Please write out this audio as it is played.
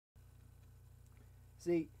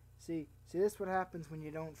See, this is what happens when you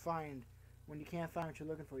don't find, when you can't find what you're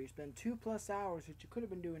looking for. You spend 2+ hours that you could have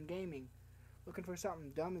been doing gaming, looking for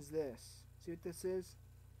something dumb as this. See what this is?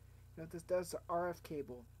 You know what this does? It's an RF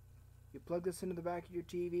cable. You plug this into the back of your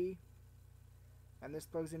TV, and this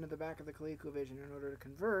plugs into the back of the Coleco Vision in order to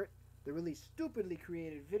convert the really stupidly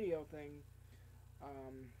created video thing, ow.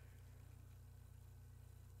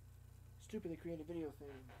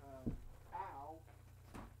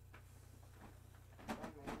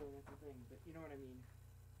 But you know what I mean.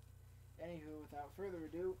 Anywho, without further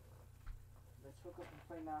ado, let's hook up and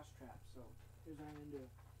play Mousetrap. So, here's what I'm going to do.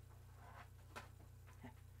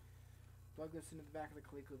 Plug this into the back of the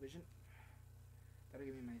Coleco Vision. That'll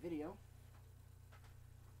give me my video.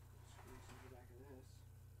 Screw this into the back of this.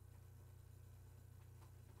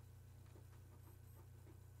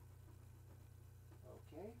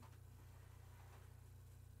 Okay.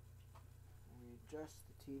 And we adjust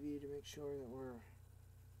the TV to make sure that we're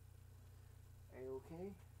A-okay.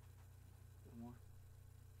 A little more.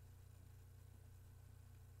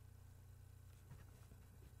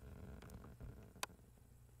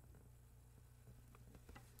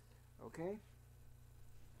 Okay.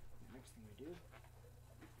 The next thing we do is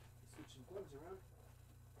switch some plugs around.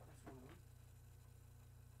 That's one of them.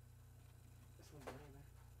 This one's another.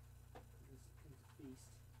 This is a beast.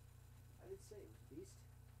 I did say it was a beast.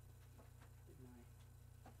 Didn't I?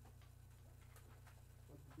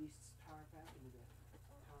 Plug the beast's power pack into the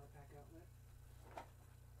power pack outlet.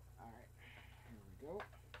 Alright. Here we go.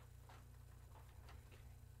 Okay.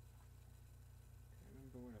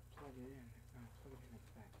 Remember where to plug it in. Plug it in at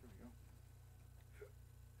the back. Here we go.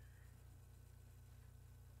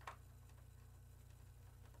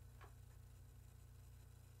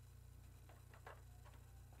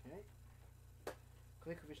 Okay.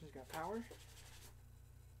 Coleco Vision's got power.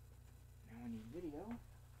 Now we need video.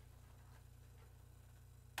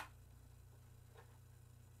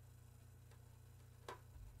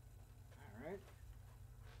 Alright.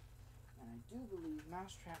 And I do believe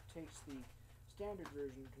Mousetrap takes the standard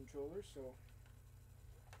version controller, so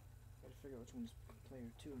gotta figure out which one's player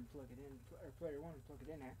 2 and plug it in, or player 1 and plug it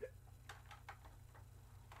in at.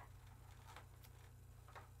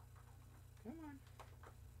 Come on.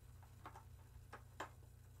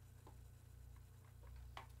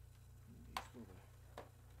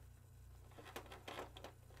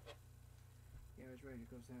 Yeah, I was right, it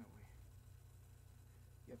goes that way.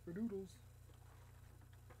 Yepper doodles.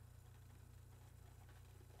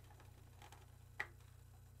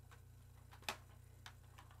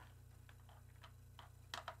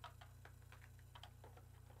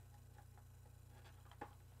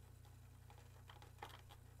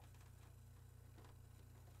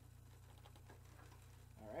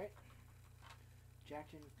 Alright.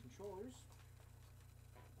 Jacked in controllers.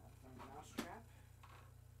 Find the Mousetrap.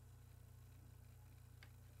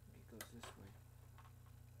 It goes this way.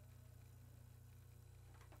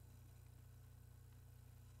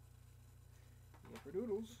 Yepper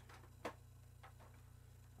doodles.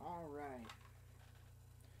 Alright.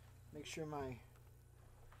 Make sure my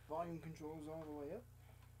volume control is all the way up.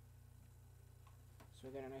 So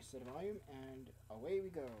we got a nice set of volume, and away we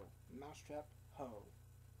go. Mousetrap ho.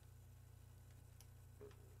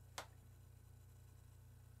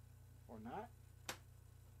 Or not.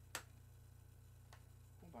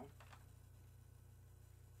 Hold on.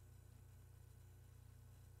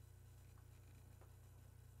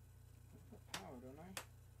 I've got power, don't I?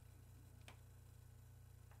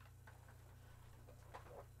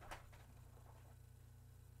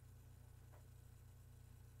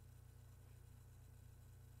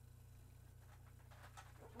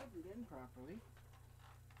 Plugged it in properly.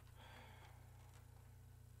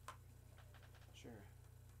 Sure.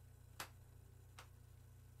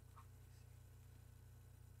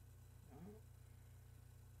 No.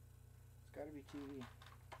 It's gotta be TV.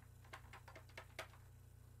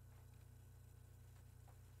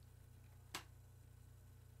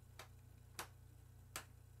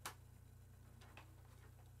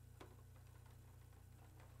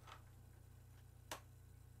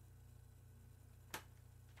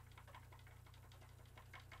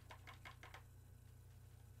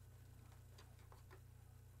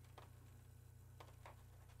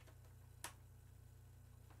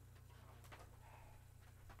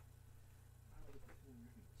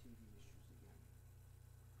 TV issues again.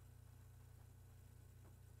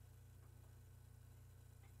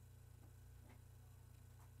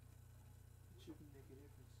 It shouldn't make a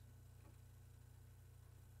difference.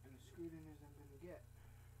 And as screwed in as I'm going to get.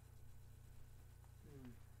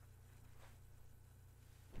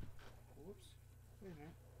 Whoops. Wait a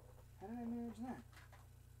minute. How did I manage that?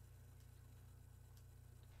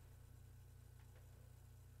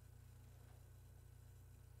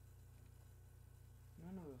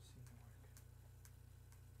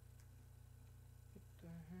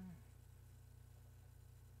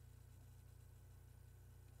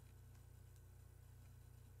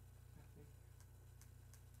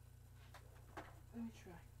 let me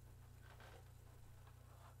try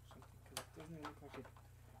something, because it doesn't look like it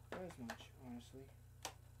does much, honestly.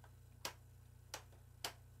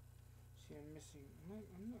 See, I'm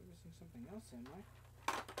not missing something else, am I?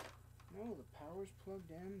 No, the power's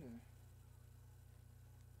plugged in, the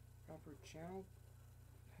proper channel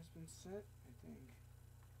has been set, I think.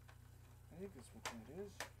 I think that's what that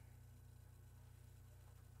is.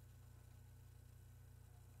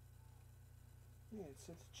 Yeah, it's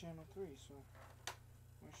set to channel 3, so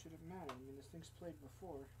why should it matter? I mean, this thing's played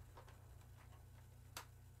before.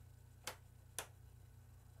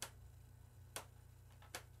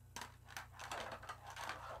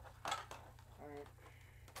 Alright.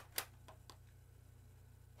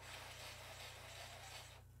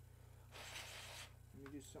 Let me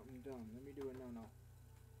do something dumb. Let me do a no-no.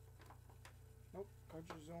 Nope,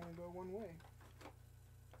 cartridges only go one way.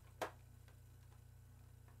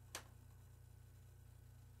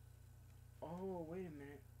 Oh, wait a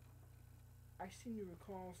minute. I seem to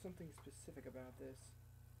recall something specific about this.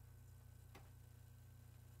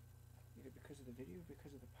 Either because of the video or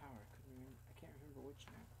because of the power. I can't remember which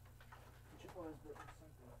now. Which it was, but it was something.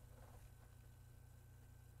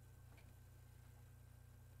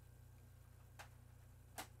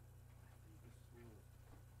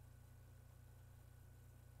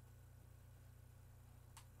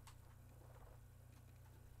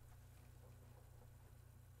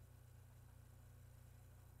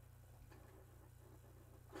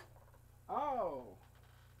 Oh!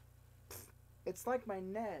 It's like my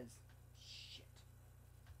NES. Shit.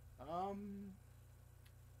 You know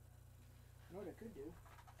what I could do?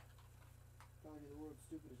 Probably the world's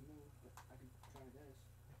stupidest move, but I could try this.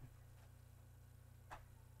 Come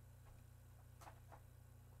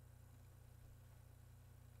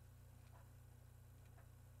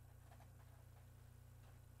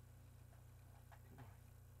on.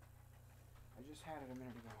 I just had it a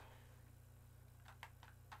minute ago.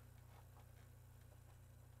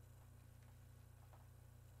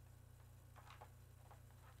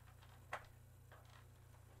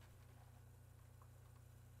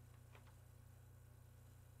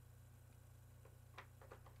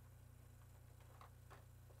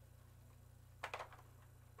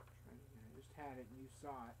 I just had it and you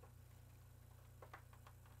saw it.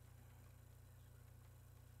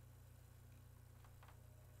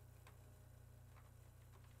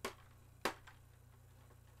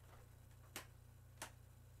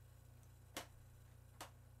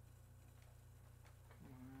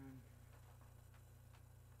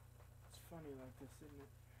 Funny like this, isn't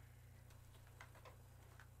it?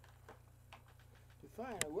 To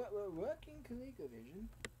find a working ColecoVision.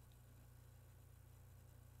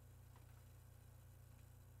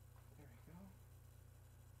 There we go.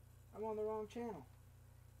 I'm on the wrong channel.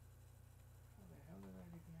 How the hell did that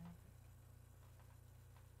even happen?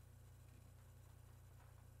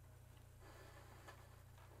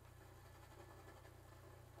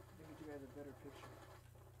 I think you guys a better picture.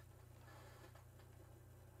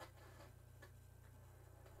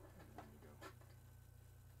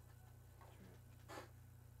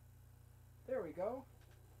 There we go.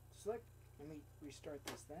 Select. Let me restart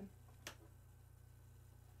this then.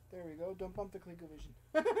 There we go. Don't bump the ColecoVision.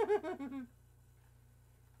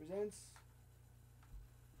 Presents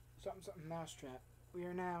something mousetrap. We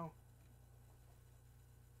are now.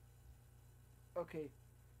 Okay,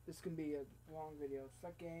 this can be a long video.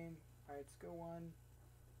 Select game. Alright, let's go one.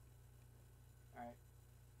 Alright.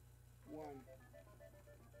 One.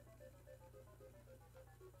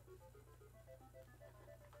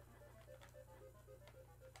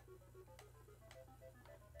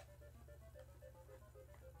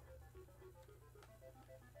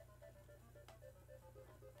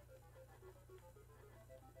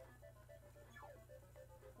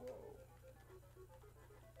 Whoa.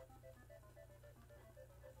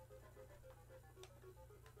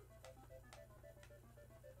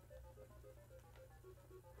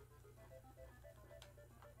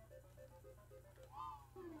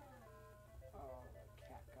 Oh, the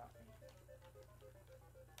cat got me.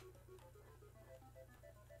 Shit.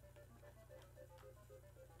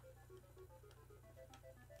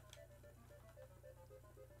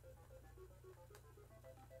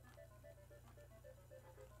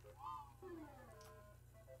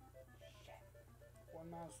 One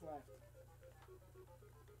mouse left.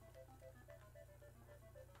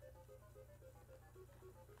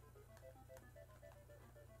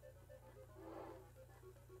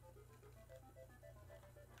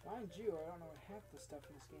 Mind you, I don't know what half the stuff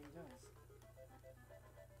in this game does.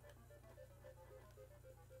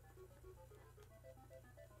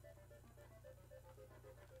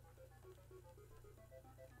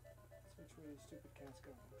 It's Which way these stupid cats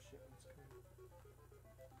go? Oh shit, what's coming?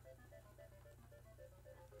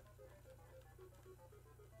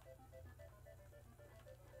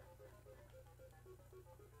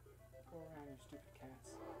 Go around, you stupid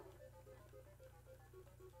cats.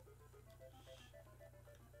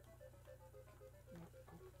 No,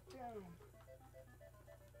 go down.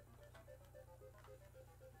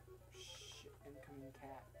 Shit, incoming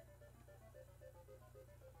cat.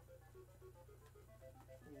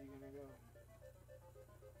 Where's he gonna go?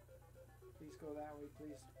 Please go that way,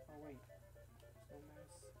 please. Oh wait. No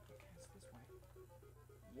mouse. Okay, it's this way.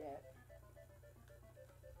 Yet.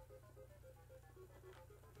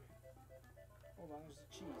 Hold on, there's the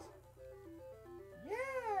cheese.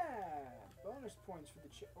 Yeah! Bonus points for the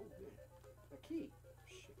cheese. Oh, good. The key.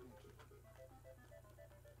 Shit, the key.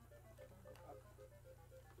 Go up.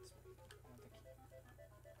 This way. I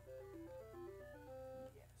want the key.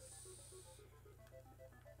 Yes.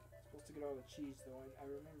 Supposed to get all the cheese, though. I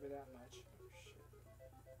remember that much. Oh, shit.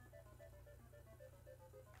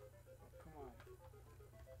 Oh, come on.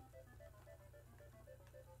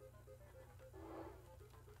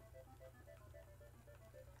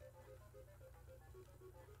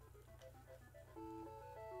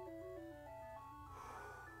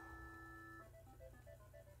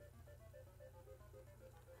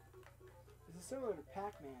 This is similar to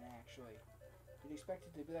Pac-Man, actually. You'd expect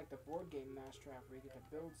it to be like the board game Mousetrap, where you get to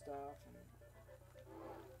build stuff and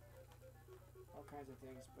all kinds of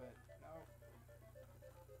things, but no.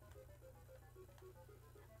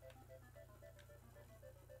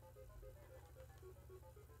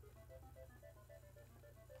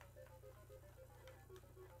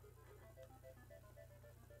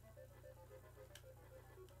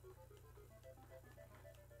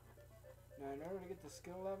 Now, in order to get the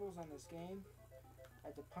skill levels on this game, I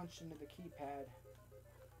had to punch into the keypad.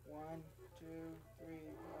 1, 2, 3,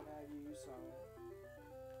 what have you, you saw it.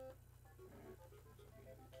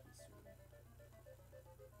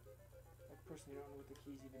 I personally don't know what the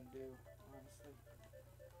keys even do, honestly.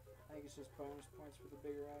 I think it's just bonus points for the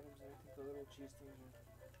bigger items, and I think the little cheese things are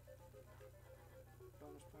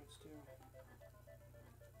bonus points too.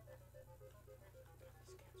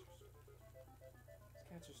 These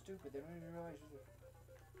cats are stupid. They don't even realize you're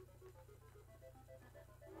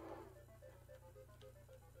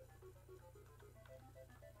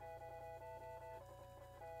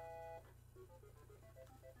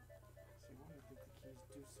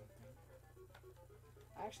do something.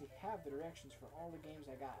 I actually have the directions for all the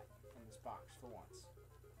games I got in this box for once.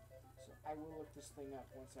 So I will look this thing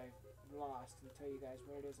up once I've lost and tell you guys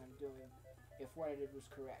what it is I'm doing, if what I did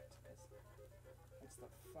was correct, because that's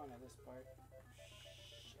the fun of this part.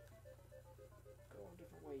 Shit. Go a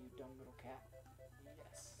different way, you dumb little cat.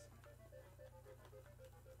 Yes.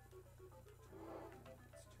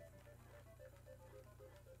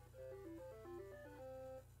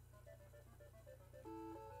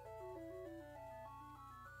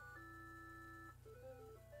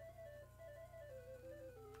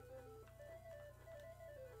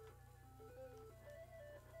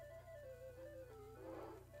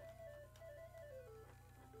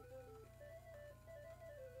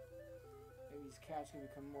 These cats can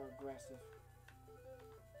become more aggressive.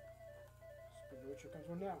 Speaking of which, here comes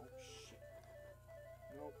one now. Oh, shit.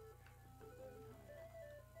 Nope.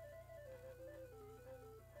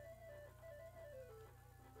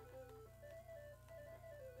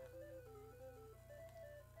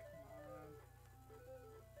 Come on.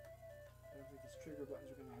 I don't think these trigger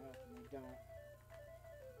buttons are going to help, and they don't.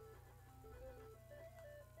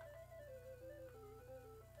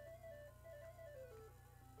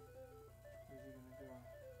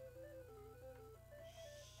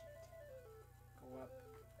 Up.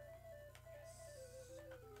 Yes.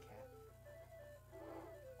 Cat.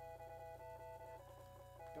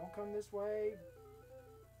 Don't come this way.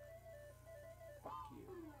 Fuck you.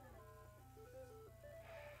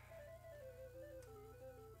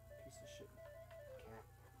 Piece of shit. Cat.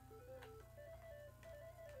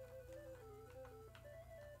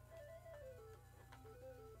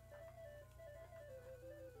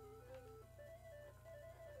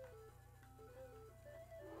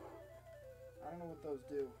 I don't know what those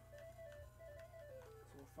do.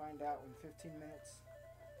 So we'll find out in 15 minutes.